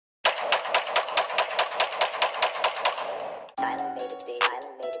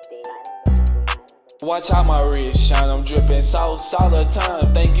Watch how my wrist shine, I'm dripping sauce all the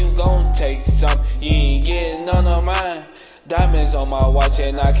time. Think you gon' take some, you ain't getting none of mine. Diamonds on my watch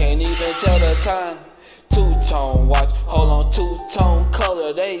and I can't even tell the time. Two-tone watch, hold on, two-tone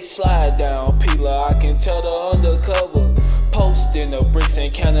color. They slide down, peeler, I can tell the undercover. Posting the bricks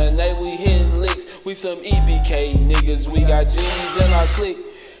and Canada, we hitting licks. We some EBK niggas, we got G's in our clique.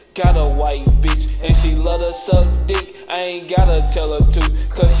 Got a white bitch and she love to suck dick. I ain't gotta tell her to,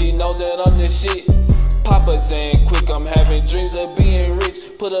 cause she know that I'm the shit. Papa's in quick, I'm having dreams of being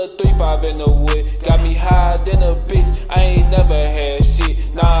rich. Put a 3-5 in the wood, got me higher than a bitch. I ain't never had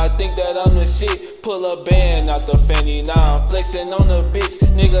shit, now I think that I'm the shit. Pull a band out the fanny, now I'm flexing on the bitch.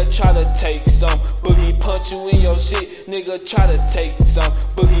 Nigga try to take some, boogie punch you in your shit. Nigga try to take some,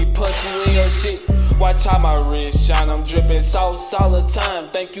 boogie punch you in your shit. Watch how my wrist shine, I'm dripping sauce all the time.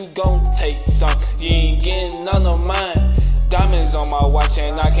 Think you gon' take some, you ain't getting none of mine. Diamonds on my watch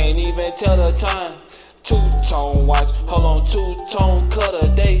and I can't even tell the time. Two-tone watch, hold on, two-tone cutter.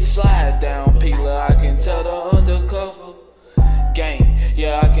 They slide down, peeler, I can tell the undercover. Gang,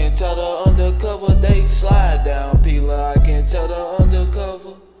 yeah, I can tell the undercover. They slide down, peeler,